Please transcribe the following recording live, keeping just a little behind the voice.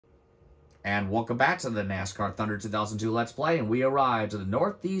And welcome back to the NASCAR Thunder 2002 Let's Play, and we arrived to the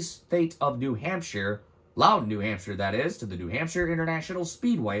northeast state of New Hampshire, Loudon, New Hampshire that is, to the New Hampshire International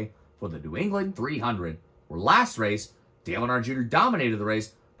Speedway for the New England 300, where last race, Dale Earnhardt Jr. dominated the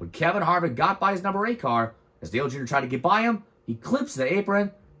race, but Kevin Harvick got by his number 8 car. As Dale Jr. tried to get by him, he clips the apron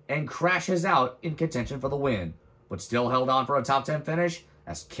and crashes out in contention for the win, but still held on for a top 10 finish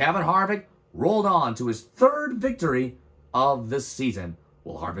as Kevin Harvick rolled on to his 3rd victory of the season.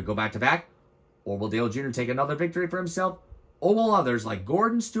 Will Harvick go back-to-back? Or will Dale Jr. take another victory for himself? Or will others like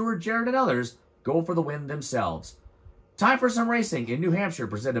Gordon, Stewart, Jarrett, and others go for the win themselves? Time for some racing in New Hampshire,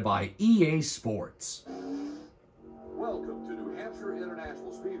 presented by EA Sports. Welcome to New Hampshire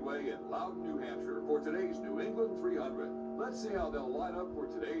International Speedway in Loudon, New Hampshire for today's New England 300. Let's see how they'll line up for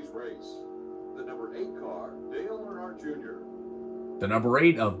today's race. The number 8 car, Dale Earnhardt Jr. The number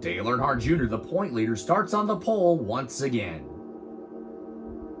 8 of Dale Earnhardt Jr., the point leader, starts on the pole once again.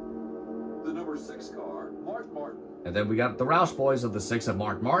 The number 6 car, Mark Martin. And then we got the Roush boys of the 6 of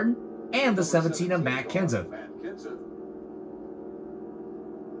Mark Martin and the 17 of Matt Kenseth.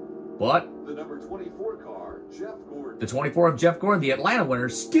 But the number 24 car, Jeff Gordon. The 24 of Jeff Gordon, the Atlanta winner,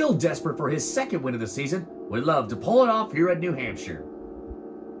 still desperate for his 2nd win of the season, would love to pull it off here at New Hampshire.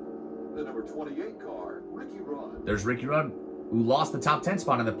 The number 28 car, Ricky Rudd. There's Ricky Rudd, who lost the top 10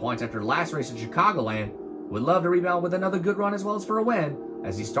 spot in the points after last race in Chicagoland. Would love to rebound with another good run as well as for a win,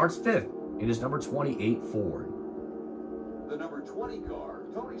 as he starts 5th in his number 28 Ford. The number 20 car,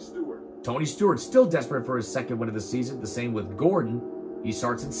 Tony Stewart. Tony Stewart still desperate for his 2nd win of the season. The same with Gordon. He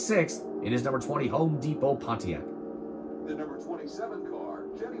starts in 6th in his number 20 Home Depot Pontiac. The number 27 car,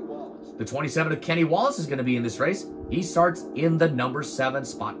 Kenny Wallace. The 27 of Kenny Wallace is going to be in this race. He starts in the number 7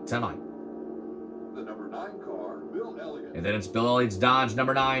 spot tonight. The number 9 car, Bill Elliott. And then it's Bill Elliott's Dodge,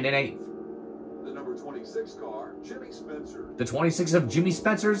 number 9 and 8th. The number 26 car, Jimmy Spencer. The 26 of Jimmy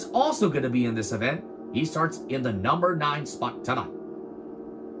Spencer is also going to be in this event. He starts in the number 9 spot tonight.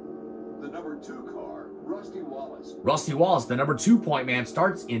 The number 2 car, Rusty Wallace. Rusty Wallace, the number 2 point man,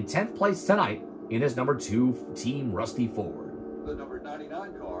 starts in 10th place tonight in his number 2 Team Rusty Ford. The number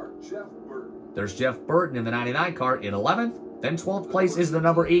 99 car, Jeff Burton. There's Jeff Burton in the 99 car in 11th. Then 12th place is the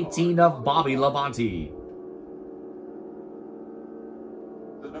number 18 of Bobby Labonte.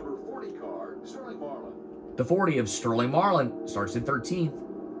 The number 40 car, Sterling Marlin. The 40 of Sterling Marlin starts in 13th.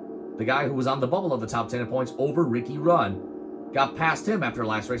 The guy who was on the bubble of the top 10 points over Ricky Rudd. Got past him after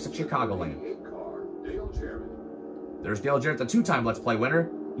last race at Chicagoland. There's Dale Jarrett, the 2-time Let's Play winner.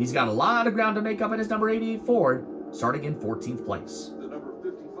 He's got a lot of ground to make up in his number 88 Ford, starting in 14th place. The number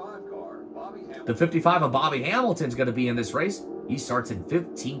 55 car, Bobby Hamilton. The 55 of Bobby Hamilton's going to be in this race. He starts in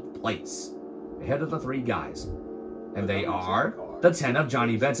 15th place, ahead of the 3 guys. And they are the 10 of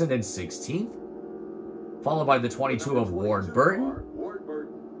Johnny Benson in 16th, followed by the 22 of Ward Burton.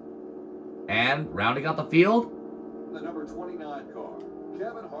 And rounding out the field, the number 29 car,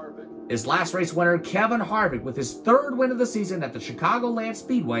 Kevin Harvick. His last race winner, Kevin Harvick, with his 3rd win of the season at the Chicagoland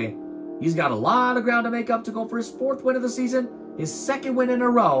Speedway. He's got a lot of ground to make up to go for his 4th win of the season, his 2nd win in a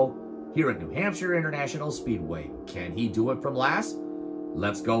row here at New Hampshire International Speedway. Can he do it from last?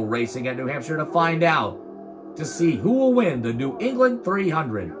 Let's go racing at New Hampshire to find out, to see who will win the New England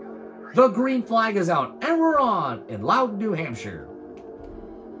 300. The green flag is out, and we're on in Loudon, New Hampshire.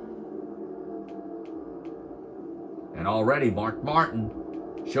 And already Mark Martin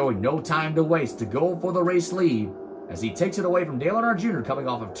showing no time to waste to go for the race lead as he takes it away from Dale Earnhardt Jr. coming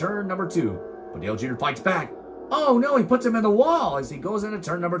off of turn number 2. But Dale Jr. fights back. Oh no, he puts him in the wall as he goes into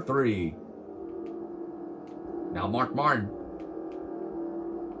turn number 3. Now Mark Martin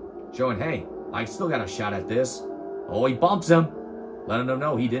showing, hey, I still got a shot at this. Oh, he bumps him, letting him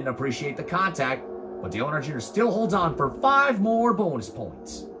know he didn't appreciate the contact. But Dale Earnhardt Jr. still holds on for 5 more bonus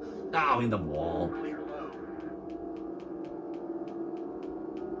points. Oh, in the wall.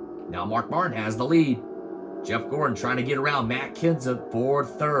 Now Mark Martin has the lead. Jeff Gordon trying to get around Matt Kenseth for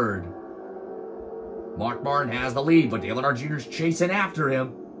 3rd. Mark Martin has the lead, but Dale Earnhardt Jr. is chasing after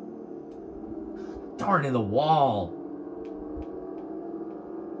him. Darn, in the wall.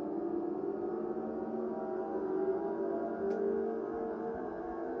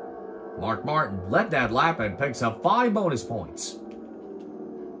 Mark Martin led that lap and picks up 5 bonus points.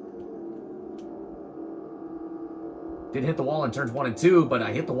 Did hit the wall in turns 1 and 2, but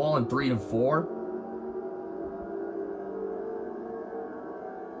I hit the wall in 3 and 4.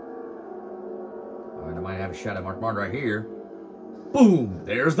 All right, I might have a shot at Mark Martin right here. Boom!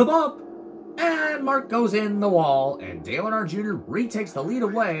 There's the bump! And Mark goes in the wall, and Dale Earnhardt Jr. retakes the lead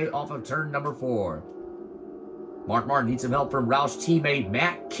away off of turn number 4. Mark Martin needs some help from Roush teammate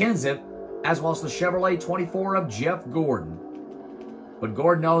Matt Kenseth, as well as the Chevrolet 24 of Jeff Gordon. But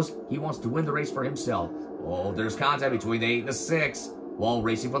Gordon knows he wants to win the race for himself. Oh, there's contact between the 8 and the 6. Wall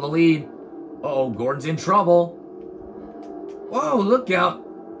racing for the lead. Uh-oh, Gordon's in trouble. Whoa, look out.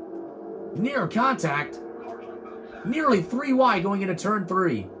 Near contact. Nearly 3 wide going into turn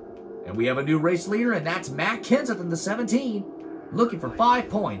 3. And we have a new race leader, and that's Matt Kenseth in the 17. Looking for 5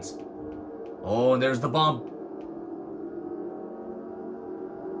 points. Oh, and there's the bump.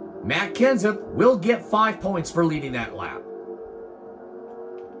 Matt Kenseth will get 5 points for leading that lap.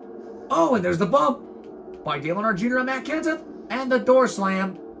 Oh, and there's the bump by Dale Earnhardt Jr. on Matt Kenseth, and the door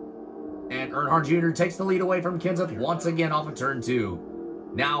slam. And Earnhardt Jr. takes the lead away from Kenseth once again off of turn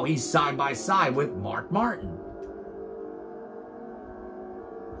 2. Now he's side by side with Mark Martin.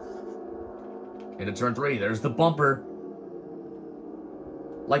 Into turn 3, there's the bumper.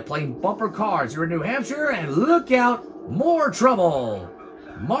 Like playing bumper cars here in New Hampshire, and look out, more trouble.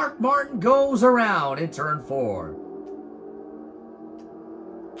 Mark Martin goes around in turn 4.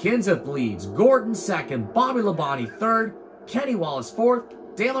 Kenseth leads, Gordon 2nd, Bobby Labonte 3rd, Kenny Wallace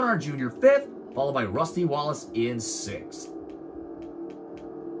 4th, Dale Earnhardt Jr. 5th, followed by Rusty Wallace in 6th.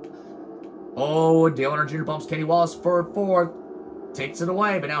 Oh, Dale Earnhardt Jr. bumps Kenny Wallace for 4th, takes it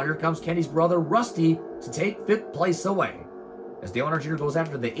away, but now here comes Kenny's brother Rusty to take 5th place away. As Dale Earnhardt Jr. goes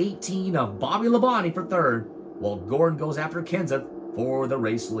after the 18 of Bobby Labonte for 3rd, while Gordon goes after Kenseth for the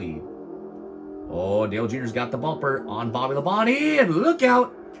race lead. Oh, Dale Jr.'s got the bumper on Bobby Labonte, and look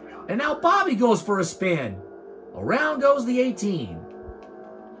out! And now Bobby goes for a spin. Around goes the 18.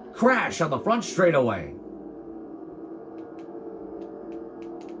 Crash on the front straightaway.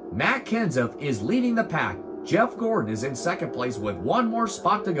 Matt Kenseth is leading the pack. Jeff Gordon is in 2nd place with 1 more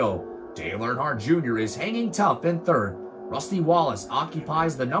spot to go. Dale Earnhardt Jr. is hanging tough in 3rd. Rusty Wallace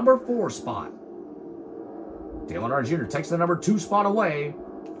occupies the number 4 spot. Dale Earnhardt Jr. takes the number 2 spot away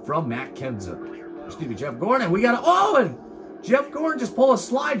from Matt Kenseth. Excuse me, Jeff Gordon. And we got and Jeff Gordon just pulled a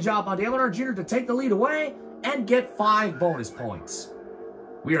slide job on Dale Earnhardt Jr. to take the lead away and get 5 bonus points.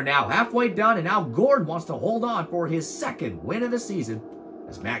 We are now halfway done, and now Gordon wants to hold on for his 2nd win of the season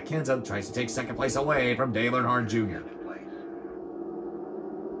as Matt Kenseth tries to take 2nd place away from Dale Earnhardt Jr.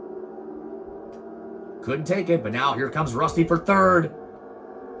 Couldn't take it, but now here comes Rusty for 3rd.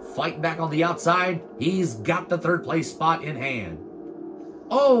 Fighting back on the outside. He's got the 3rd place spot in hand.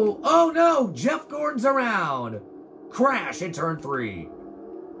 Oh no! Jeff Gordon's around. Crash in turn 3.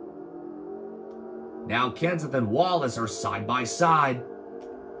 Now Kenseth and Wallace are side by side.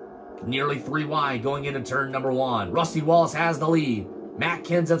 Nearly 3 wide going into turn number 1. Rusty Wallace has the lead. Matt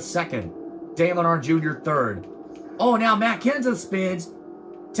Kenseth 2nd. Dale Earnhardt Jr. 3rd. Oh, now Matt Kenseth spins.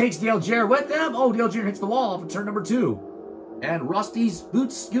 Takes Dale Jarrett with them. Oh, Dale Jarrett hits the wall off of turn number 2. And Rusty's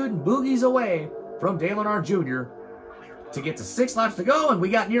boots scoot and boogies away from Dale Earnhardt Jr. to get to 6 laps to go. And we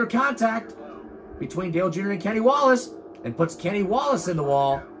got near contact between Dale Jr. and Kenny Wallace, and puts Kenny Wallace in the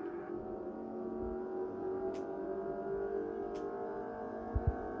wall.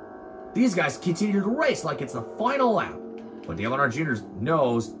 These guys continue to race like it's the final lap. But Dale Earnhardt Jr.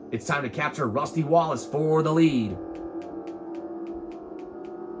 knows it's time to capture Rusty Wallace for the lead.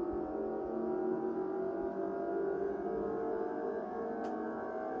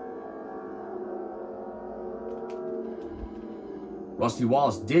 Rusty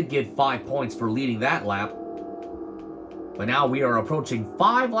Wallace did get 5 points for leading that lap. But now we are approaching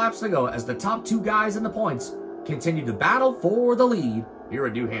 5 laps to go as the top 2 guys in the points continue to battle for the lead here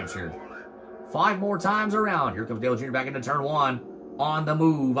at New Hampshire. 5 more times around. Here comes Dale Jr. back into turn 1. On the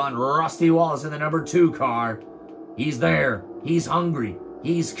move on Rusty Wallace in the number 2 car. He's there. He's hungry.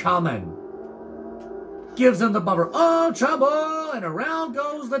 He's coming. Gives him the bumper. Oh, trouble! And around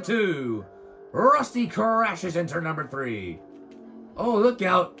goes the 2. Rusty crashes in turn number 3. Oh, look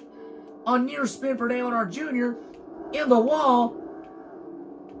out. A near spin for Dale Earnhardt Jr. in the wall.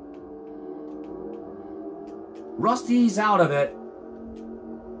 Rusty's out of it.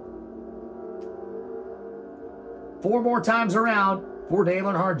 4 more times around for Dale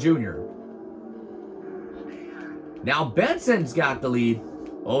Earnhardt Jr. Now Benson's got the lead.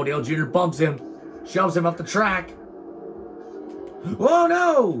 Oh, Dale Jr. bumps him. Shoves him up the track. Oh,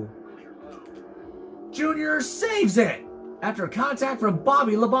 no! Jr. saves it after contact from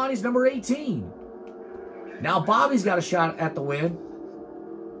Bobby Labonte's number 18. Now Bobby's got a shot at the win.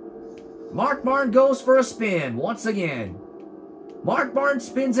 Mark Martin goes for a spin once again. Mark Martin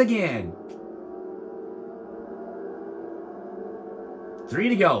spins again. 3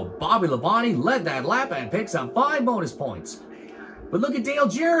 to go. Bobby Labonte led that lap and picks up 5 bonus points. But look at Dale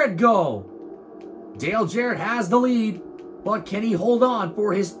Jarrett go. Dale Jarrett has the lead, but can he hold on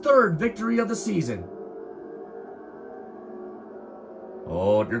for his 3rd victory of the season?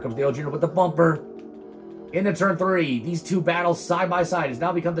 Oh, here comes Dale Jr. with the bumper. Into turn 3, these two battles side by side. It's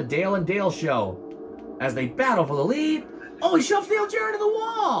now become the Dale and Dale show. As they battle for the lead. Oh, he shoves Dale Jarrett to the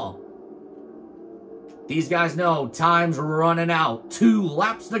wall. These guys know time's running out. 2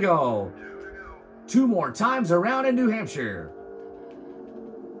 laps to go. 2 more times around in New Hampshire.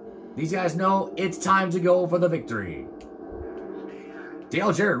 These guys know it's time to go for the victory.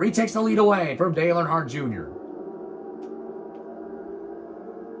 Dale Jarrett retakes the lead away from Dale Earnhardt Jr.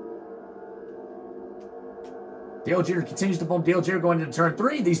 Dale Jr. continues to bump Dale Jarrett going into turn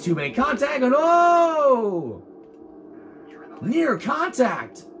 3. These two make contact, and oh! Near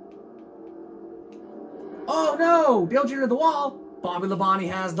contact. Oh no! Dale Jr. to the wall. Bobby Labonte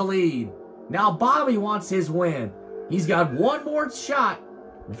has the lead. Now Bobby wants his win. He's got 1 more shot,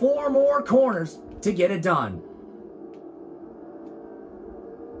 4 more corners to get it done.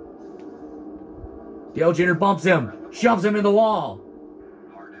 Dale Jr. bumps him, shoves him in the wall.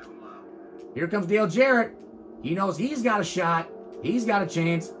 Here comes Dale Jarrett. He knows he's got a shot. He's got a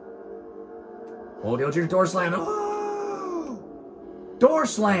chance. Oh, Dale Jr. door slam. Oh! Door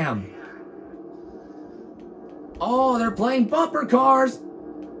slam. Oh, they're playing bumper cars.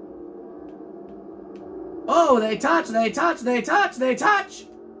 Oh, they touch, they touch, they touch, they touch.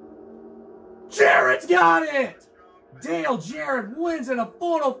 Jarrett's got it. Dale Jarrett wins in a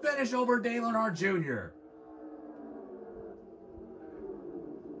photo finish over Dale Earnhardt Jr.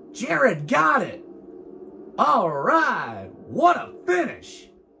 Jarrett got it. All right, what a finish.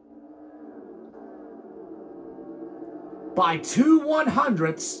 By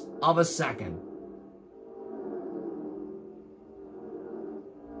 2/100ths of a second.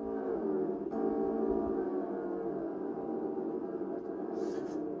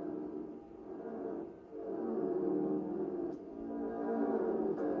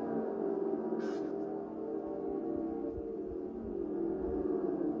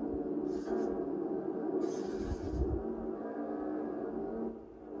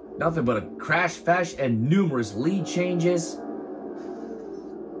 Nothing but a crash fest and numerous lead changes.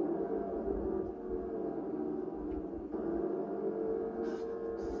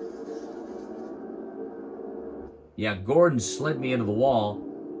 Yeah, Gordon slid me into the wall,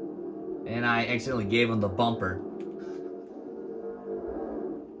 and I accidentally gave him the bumper.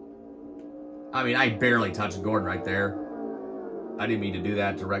 I mean, I barely touched Gordon right there. I didn't mean to do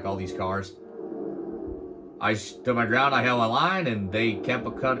that to wreck all these cars. I stood my ground, I held my line, and they kept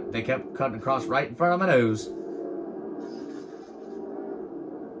cutting across right in front of my nose.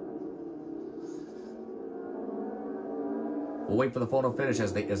 We'll wait for the photo finish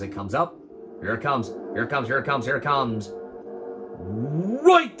as it comes up. Here it comes. Here it comes. Here it comes. Here it comes.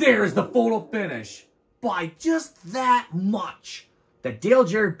 Right there is the photo finish. By just that much. That Dale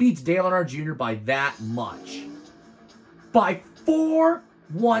Jarrett beats Dale Earnhardt Jr. by that much. By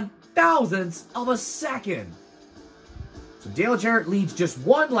 4/1000ths of a second. So Dale Jarrett leads just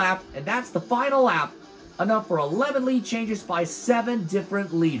 1 lap, and that's the final lap. Enough for 11 lead changes by 7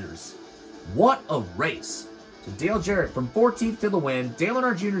 different leaders. What a race. So Dale Jarrett from 14th to the win. Dale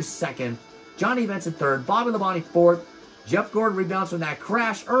Earnhardt Jr. 2nd. Johnny Benson 3rd. Bobby Labonte 4th. Jeff Gordon rebounds from that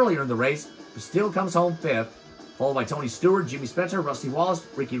crash earlier in the race, but still comes home 5th. Followed by Tony Stewart, Jimmy Spencer, Rusty Wallace,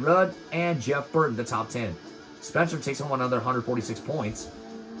 Ricky Rudd, and Jeff Burton, the top 10. Spencer takes home another 146 points.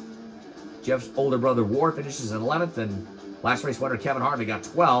 Jeff's older brother Ward finishes in 11th, and last race winner Kevin Harvick got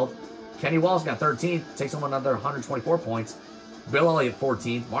 12th. Kenny Wallace got 13th, takes home another 124 points. Bill Elliott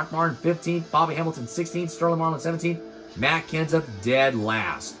 14th, Mark Martin 15th, Bobby Hamilton 16th, Sterling Marlin 17th, Matt Kenseth dead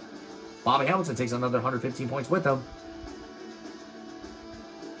last. Bobby Hamilton takes another 115 points with him.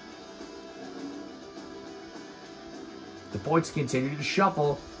 The points continue to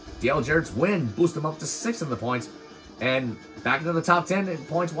shuffle. Dale Jarrett's win boosts him up to 6th in the points. And back into the top 10 in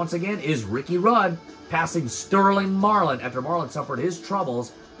points once again is Ricky Rudd, passing Sterling Marlin after Marlin suffered his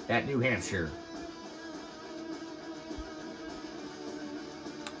troubles at New Hampshire.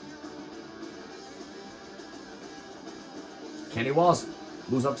 Kenny Wallace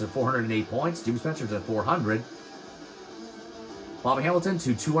moves up to 408 points. Jimmy Spencer to 400. Bobby Hamilton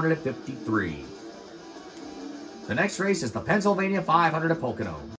to 253. The next race is the Pennsylvania 500 at Pocono.